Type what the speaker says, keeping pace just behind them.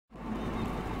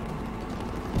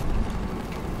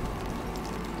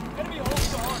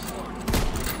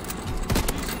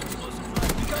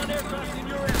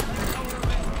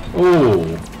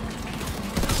Oh.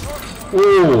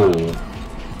 Oh.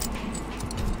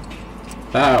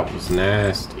 That was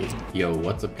nasty. Yo,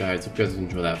 what's up guys? Hope you guys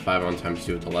enjoyed that 5-on-2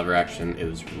 with the lever action. It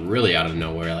was really out of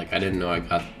nowhere. Like, I didn't know I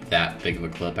got that big of a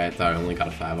clip. I thought I only got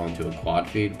a 5-on-2 quad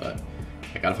feed, but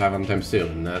I got a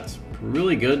 5-on-2, and that's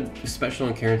really good, especially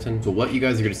on Carrington. So what you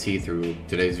guys are going to see through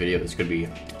today's video is going to be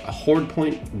a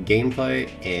Hordepoint gameplay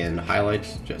and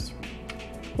highlights. Just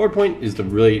Hordepoint is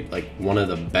one of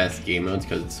the best game modes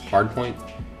because it's hardpoint,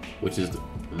 which is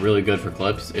really good for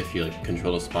clips if you like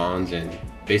control the spawns, and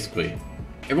basically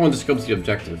everyone just scopes the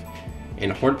objective.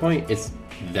 In Hordepoint, it's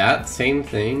that same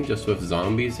thing just with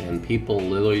zombies, and people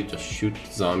literally just shoot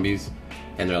zombies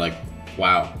and they're like,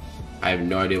 wow, I have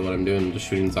no idea what I'm doing. I'm just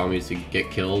shooting zombies to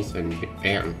get kills, and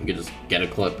bam, you can just get a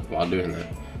clip while doing that.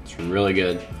 It's really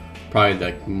good. Probably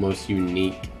the most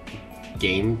unique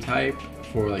game type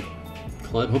for like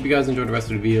clip. Hope you guys enjoyed the rest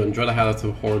of the video. Enjoy the highlights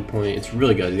of Hordepoint. It's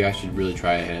really good. You guys should really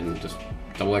try it and just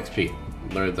double XP.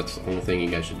 Literally, that's the only thing you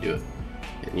guys should do it.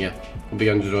 And yeah, hope you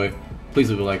guys enjoy. Please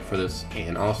leave a like for this,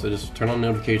 and also just turn on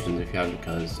notifications if you haven't,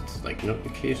 because it's like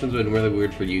notifications have been really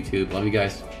weird for YouTube. Love you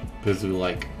guys. Please leave a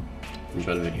like.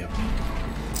 Enjoy the video.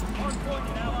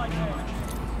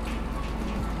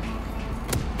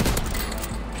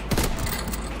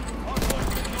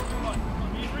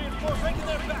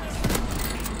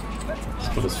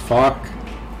 What as fuck?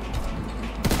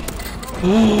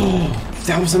 Oh,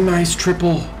 that was a nice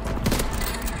triple.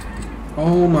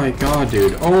 Oh my god,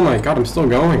 dude. Oh my god, I'm still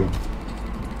going.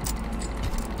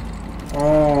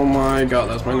 Oh my god,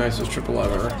 that's my nicest triple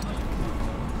ever.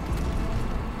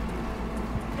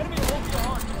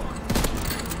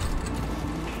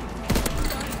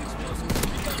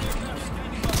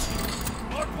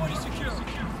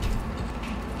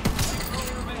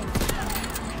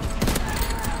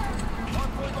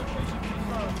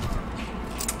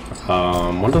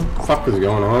 What the fuck is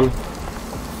going on?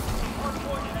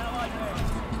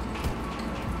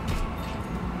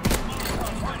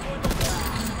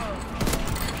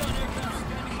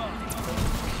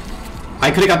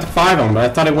 I could've got the 5 on, but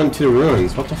I thought it went to the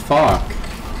ruins. What the fuck?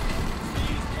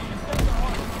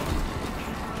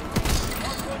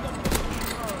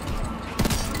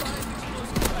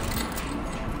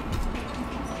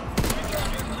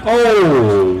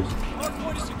 Oh!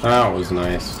 That was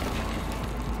nice.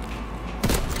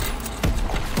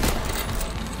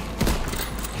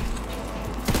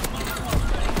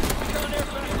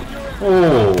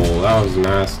 Oh, that was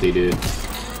nasty, dude.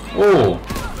 Oh,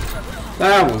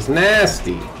 that was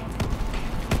nasty.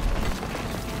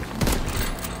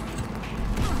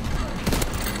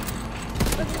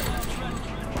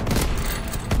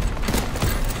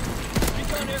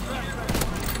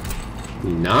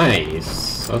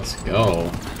 Nice. Let's go.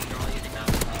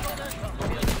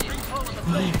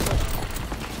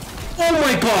 Oh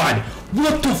my god!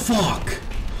 What the fuck?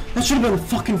 That should have been a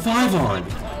fucking 5-on.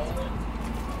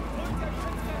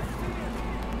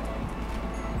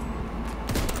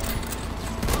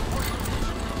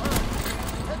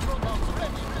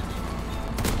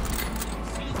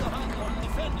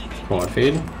 Quad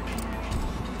feed?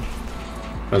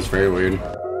 That's very weird.